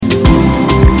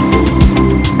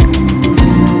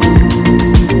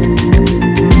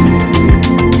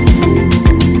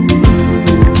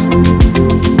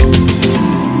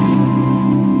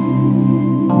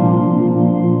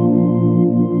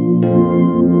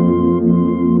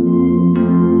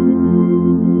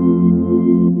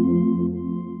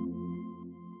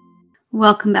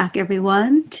Welcome back,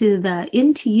 everyone, to the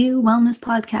Into You Wellness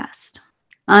Podcast.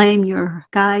 I'm your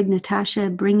guide, Natasha,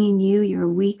 bringing you your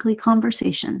weekly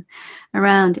conversation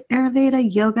around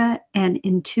Ayurveda, yoga, and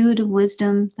intuitive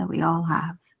wisdom that we all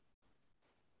have.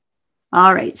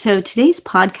 All right, so today's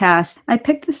podcast, I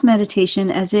picked this meditation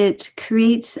as it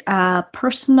creates a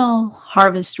personal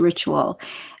harvest ritual.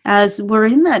 As we're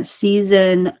in that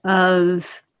season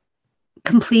of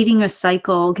completing a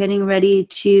cycle, getting ready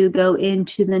to go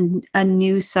into a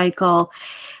new cycle.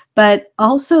 But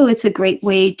also it's a great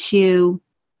way to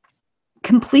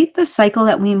complete the cycle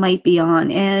that we might be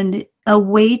on and a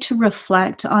way to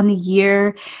reflect on the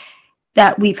year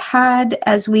that we've had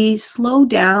as we slow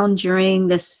down during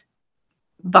this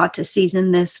Vata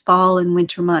season, this fall and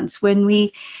winter months,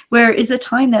 where is a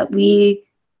time that we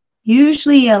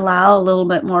usually allow a little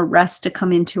bit more rest to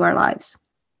come into our lives.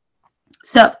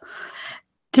 So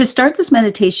to start this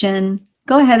meditation,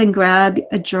 go ahead and grab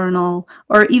a journal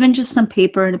or even just some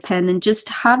paper and a pen and just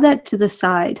have that to the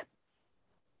side.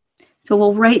 So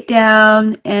we'll write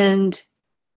down and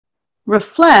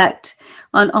reflect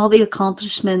on all the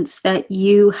accomplishments that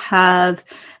you have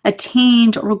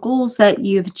attained or goals that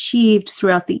you've achieved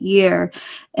throughout the year,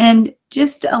 and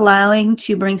just allowing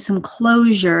to bring some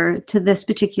closure to this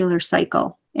particular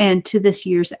cycle and to this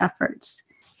year's efforts.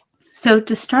 So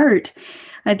to start,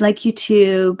 I'd like you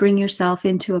to bring yourself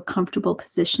into a comfortable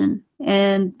position.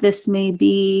 And this may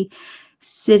be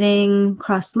sitting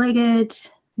cross-legged,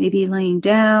 maybe laying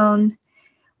down,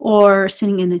 or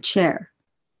sitting in a chair.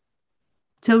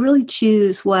 So really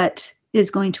choose what is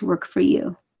going to work for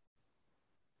you.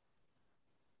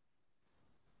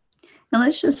 Now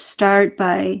let's just start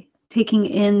by taking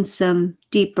in some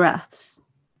deep breaths.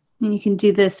 And you can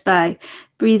do this by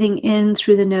breathing in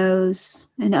through the nose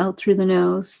and out through the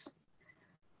nose.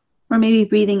 Or maybe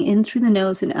breathing in through the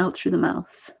nose and out through the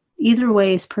mouth. Either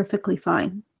way is perfectly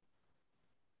fine.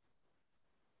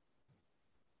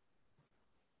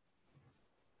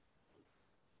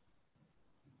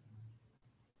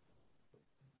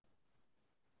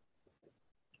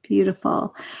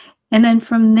 Beautiful. And then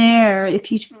from there,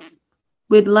 if you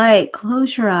would like,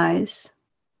 close your eyes.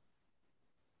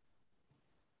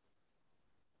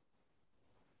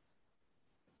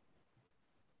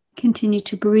 Continue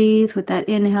to breathe with that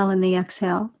inhale and the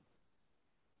exhale.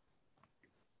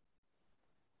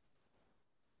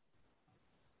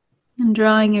 And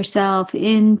drawing yourself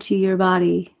into your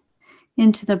body,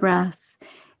 into the breath.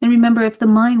 And remember, if the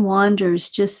mind wanders,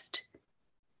 just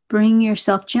bring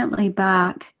yourself gently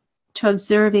back to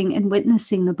observing and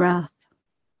witnessing the breath.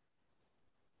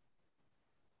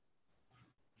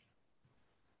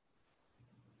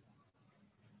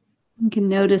 You can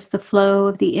notice the flow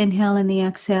of the inhale and the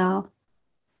exhale.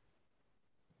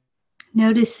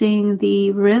 Noticing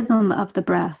the rhythm of the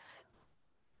breath.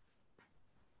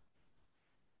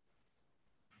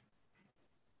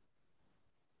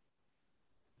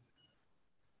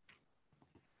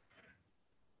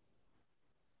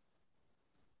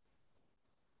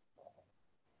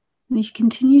 And as you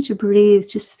continue to breathe,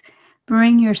 just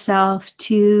bring yourself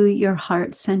to your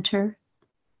heart center.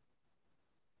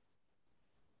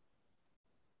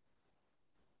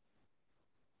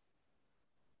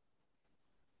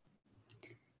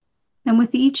 And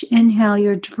with each inhale,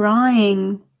 you're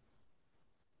drawing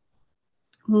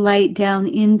light down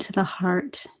into the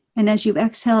heart. And as you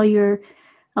exhale, you're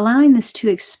allowing this to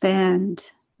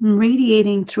expand and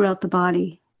radiating throughout the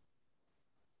body.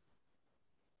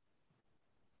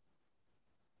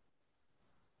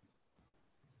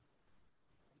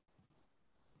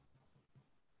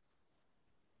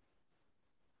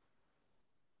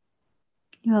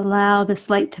 You allow this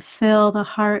light to fill the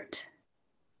heart.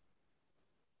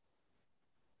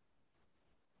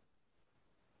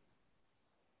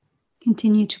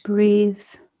 Continue to breathe.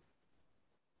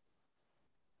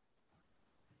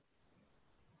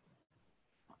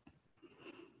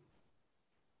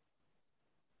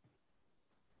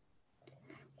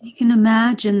 You can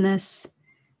imagine this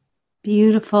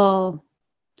beautiful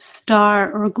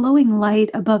star or glowing light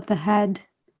above the head.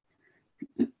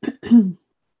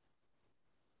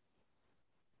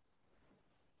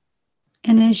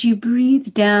 And as you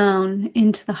breathe down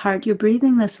into the heart, you're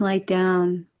breathing this light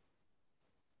down.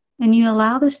 And you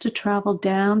allow this to travel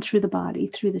down through the body,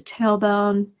 through the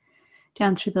tailbone,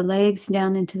 down through the legs,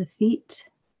 down into the feet,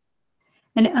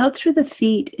 and out through the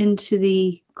feet into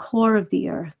the core of the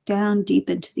earth, down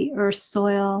deep into the earth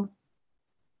soil.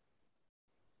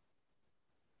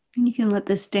 And you can let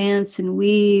this dance and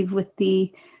weave with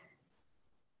the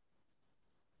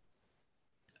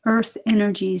earth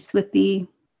energies, with the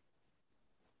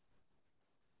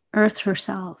earth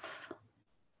herself.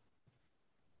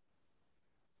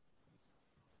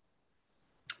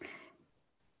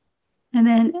 And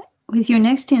then with your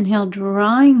next inhale,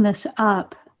 drawing this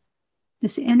up,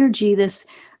 this energy, this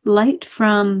light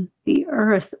from the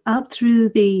earth up through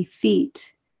the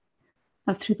feet,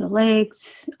 up through the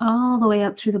legs, all the way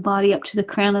up through the body, up to the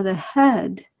crown of the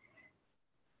head,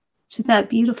 to that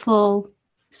beautiful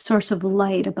source of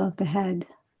light above the head.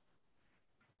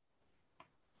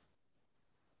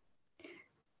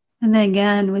 And then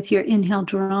again, with your inhale,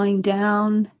 drawing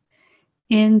down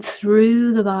in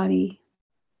through the body,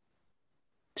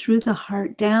 through the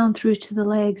heart, down through to the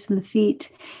legs and the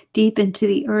feet, deep into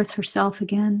the earth herself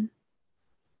again.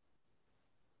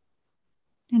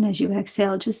 And as you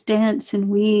exhale, just dance and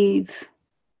weave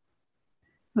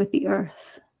with the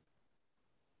earth.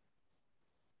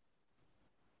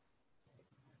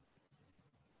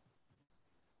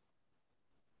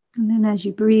 And then as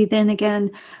you breathe in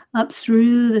again, up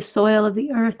through the soil of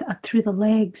the earth, up through the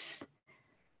legs,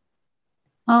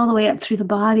 all the way up through the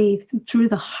body, through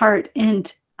the heart,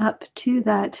 and up to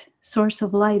that source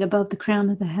of light above the crown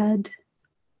of the head.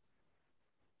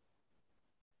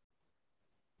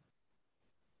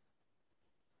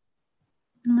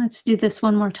 And let's do this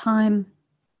one more time.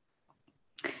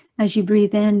 As you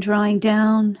breathe in, drawing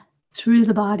down through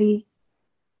the body,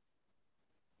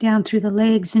 down through the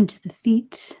legs, into the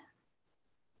feet,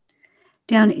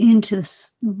 down into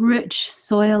the rich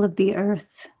soil of the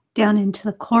earth, down into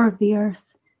the core of the earth.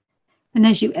 And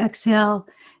as you exhale,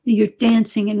 you're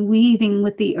dancing and weaving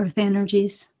with the earth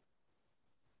energies.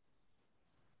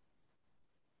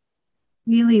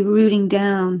 Really rooting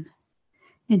down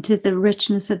into the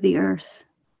richness of the earth,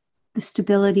 the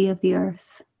stability of the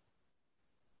earth,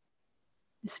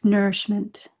 this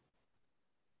nourishment.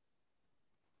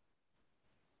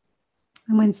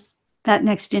 And when that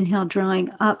next inhale,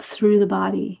 drawing up through the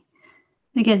body,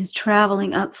 again,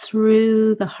 traveling up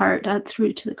through the heart, up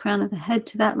through to the crown of the head,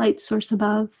 to that light source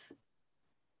above.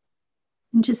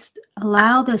 And just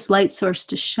allow this light source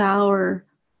to shower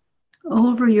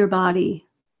over your body,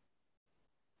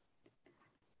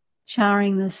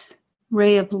 showering this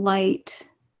ray of light.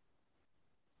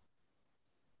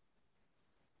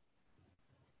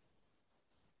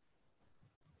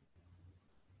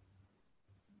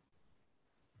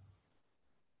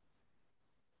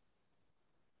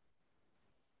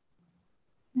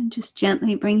 And just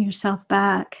gently bring yourself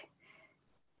back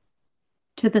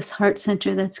to this heart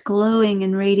center that's glowing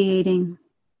and radiating.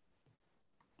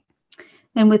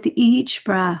 And with each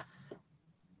breath,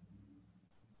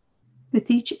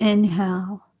 with each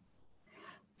inhale,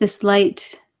 this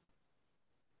light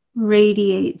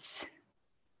radiates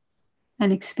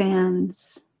and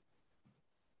expands.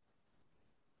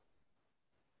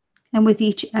 And with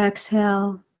each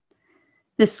exhale,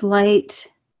 this light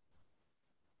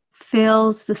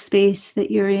fills the space that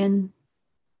you're in.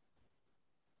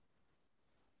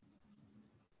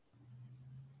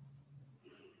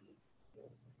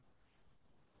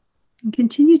 And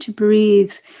continue to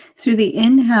breathe. Through the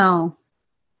inhale,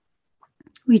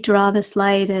 we draw this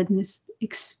light and this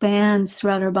expands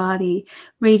throughout our body,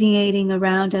 radiating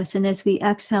around us. And as we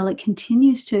exhale, it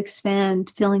continues to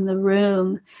expand, filling the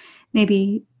room,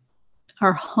 maybe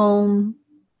our home.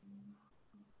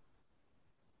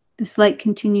 This light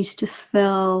continues to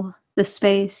fill the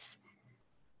space,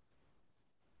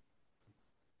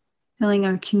 filling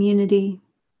our community,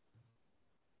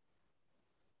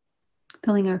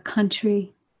 filling our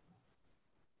country,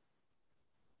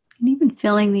 and even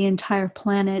filling the entire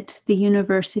planet, the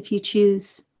universe, if you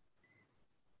choose.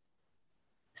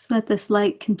 Just let this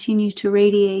light continue to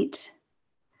radiate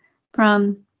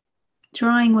from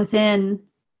drawing within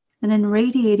and then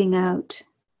radiating out.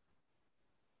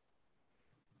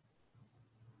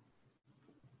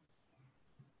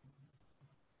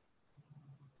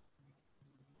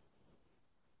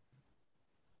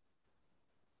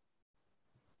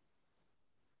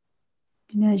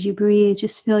 And as you breathe,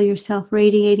 just feel yourself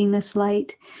radiating this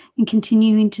light and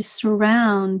continuing to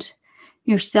surround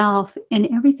yourself and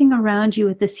everything around you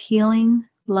with this healing,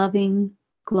 loving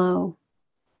glow.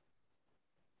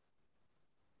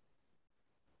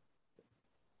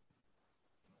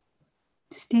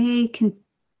 Stay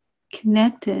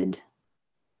connected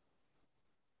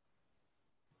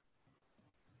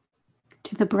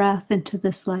to the breath and to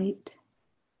this light.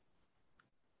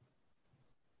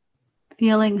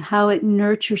 Feeling how it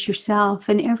nurtures yourself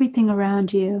and everything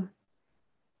around you,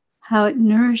 how it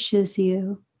nourishes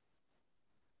you,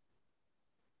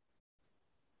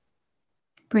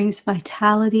 brings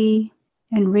vitality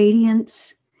and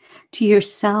radiance to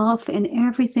yourself and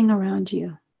everything around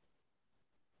you.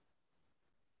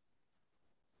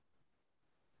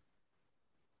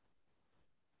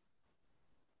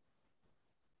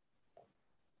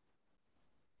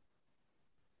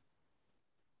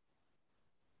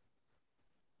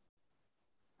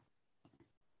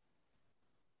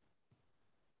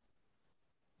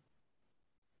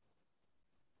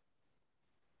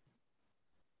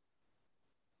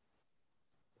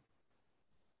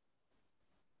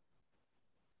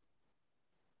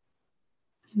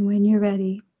 And when you're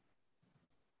ready,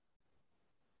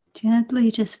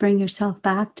 gently just bring yourself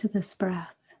back to this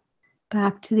breath,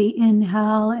 back to the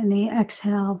inhale and the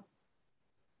exhale,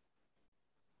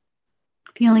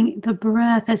 feeling the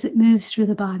breath as it moves through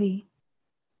the body.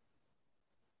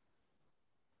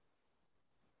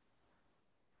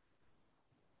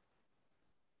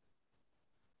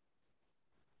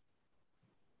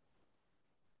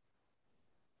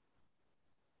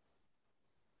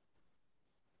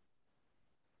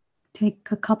 Take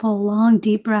a couple long,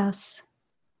 deep breaths.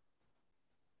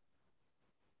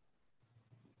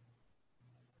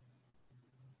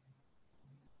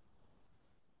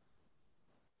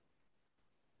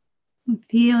 And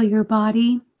feel your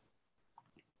body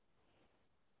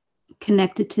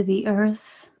connected to the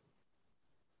earth,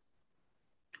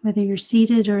 whether you're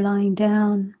seated or lying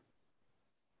down.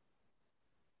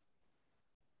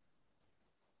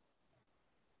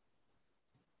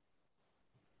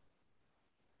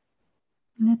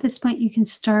 And at this point, you can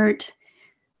start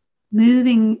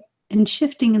moving and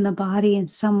shifting in the body in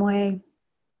some way.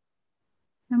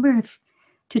 Remember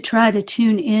to try to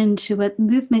tune into what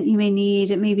movement you may need.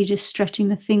 It may be just stretching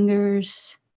the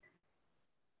fingers,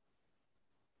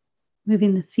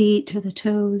 moving the feet or the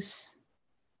toes.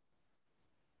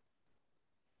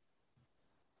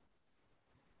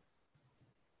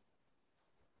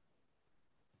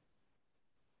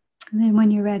 And then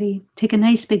when you're ready, take a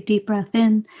nice big deep breath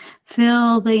in.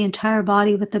 Fill the entire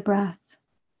body with the breath.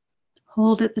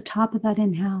 Hold at the top of that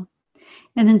inhale.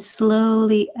 And then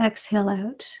slowly exhale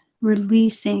out,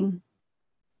 releasing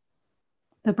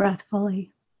the breath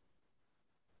fully.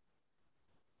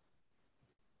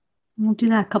 And we'll do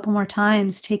that a couple more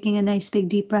times, taking a nice big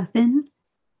deep breath in,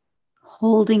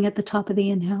 holding at the top of the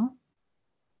inhale.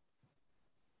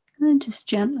 And then just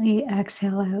gently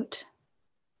exhale out.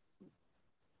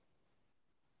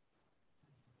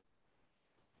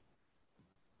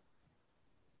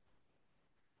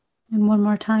 And one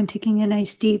more time, taking a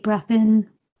nice deep breath in.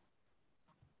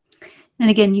 And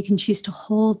again, you can choose to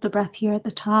hold the breath here at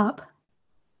the top.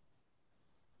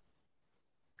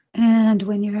 And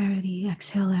when you're ready,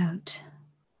 exhale out.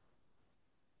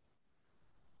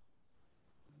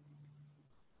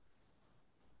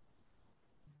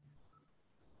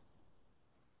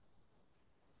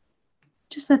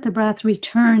 Just let the breath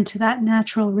return to that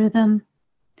natural rhythm,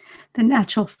 the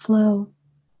natural flow.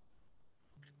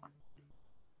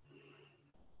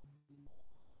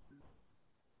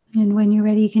 And when you're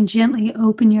ready, you can gently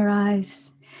open your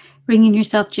eyes, bringing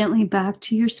yourself gently back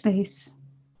to your space.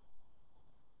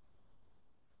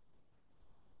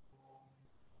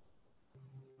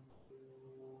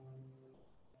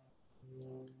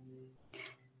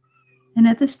 And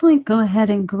at this point, go ahead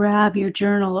and grab your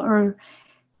journal or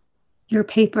your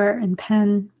paper and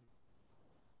pen.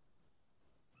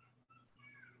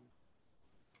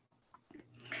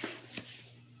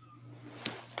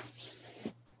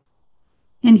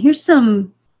 And here's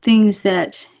some things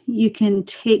that you can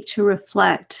take to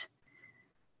reflect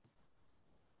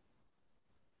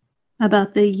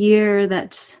about the year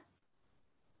that's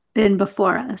been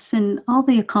before us and all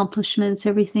the accomplishments,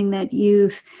 everything that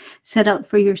you've set out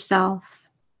for yourself.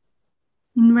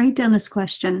 And write down this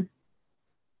question.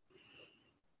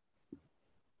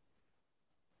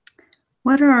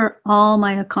 What are all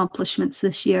my accomplishments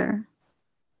this year?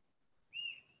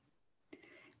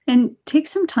 And take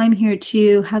some time here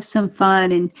to have some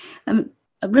fun and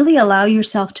really allow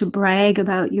yourself to brag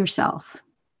about yourself.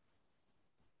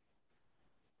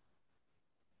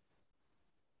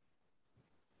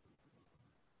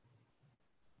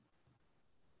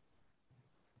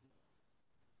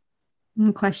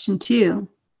 And question 2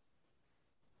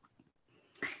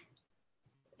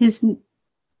 is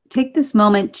take this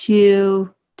moment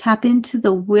to tap into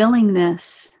the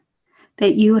willingness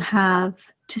that you have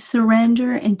to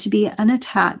surrender and to be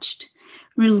unattached,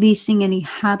 releasing any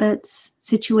habits,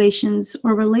 situations,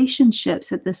 or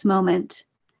relationships at this moment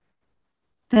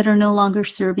that are no longer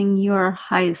serving your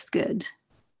highest good.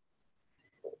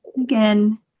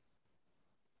 Again,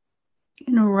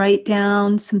 write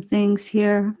down some things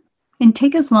here and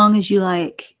take as long as you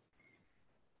like.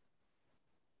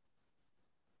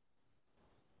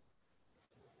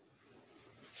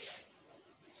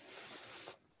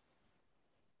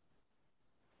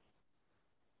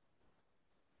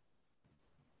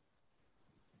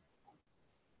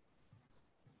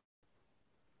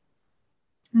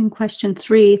 And question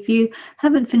 3, if you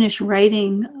haven't finished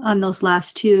writing on those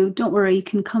last 2, don't worry, you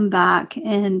can come back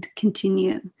and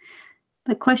continue.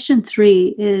 But question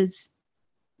 3 is,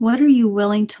 what are you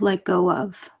willing to let go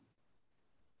of?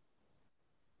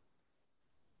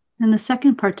 And the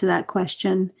second part to that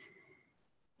question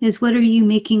is what are you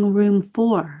making room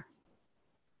for?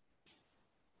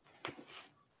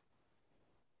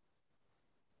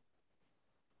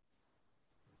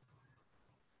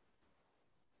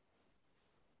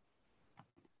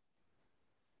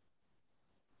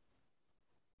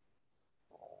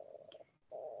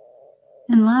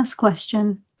 And last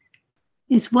question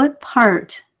is, what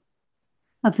part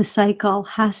of the cycle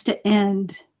has to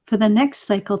end for the next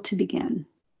cycle to begin?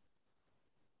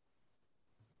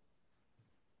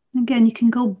 Again, you can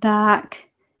go back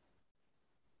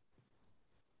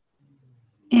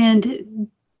and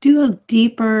do a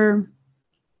deeper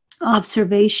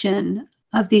observation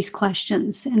of these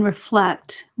questions and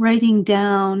reflect, writing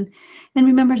down, and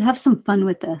remember to have some fun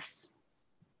with this.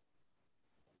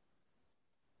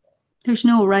 There's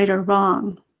no right or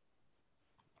wrong.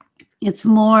 It's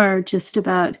more just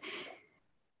about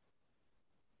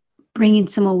bringing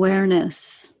some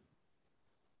awareness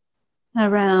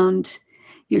around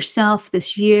yourself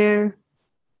this year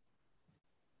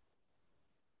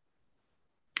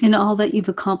and all that you've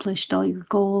accomplished, all your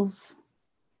goals,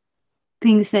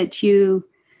 things that you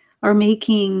are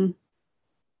making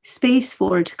space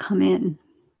for to come in.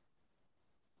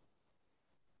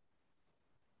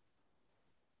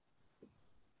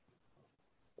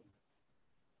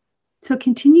 So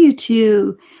continue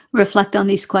to reflect on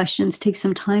these questions, take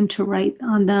some time to write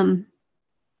on them.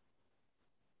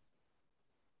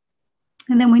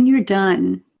 And then when you're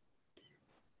done,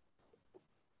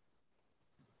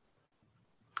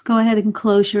 go ahead and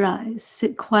close your eyes,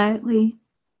 sit quietly,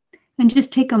 and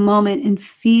just take a moment and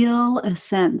feel a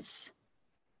sense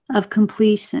of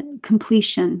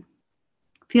completion.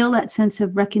 Feel that sense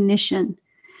of recognition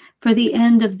for the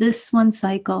end of this one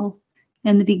cycle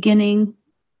and the beginning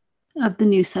of the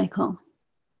new cycle.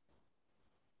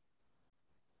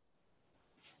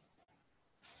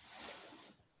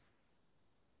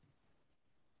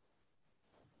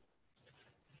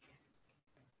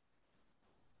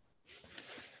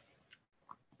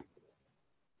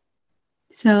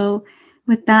 So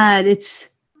with that,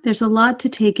 there's a lot to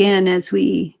take in as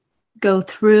we go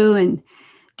through and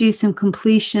do some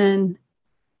completion,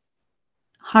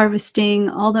 harvesting,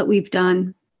 all that we've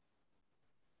done.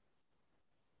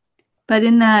 But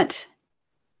in that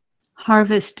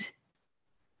harvest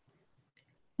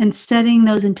and setting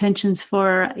those intentions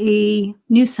for a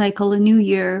new cycle, a new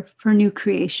year, for new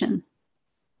creation.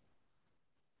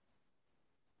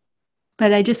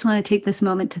 But I just want to take this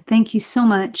moment to thank you so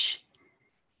much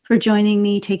for joining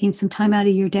me, taking some time out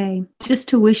of your day, just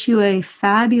to wish you a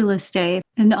fabulous day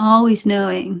and always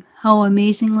knowing how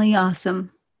amazingly awesome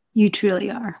you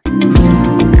truly are.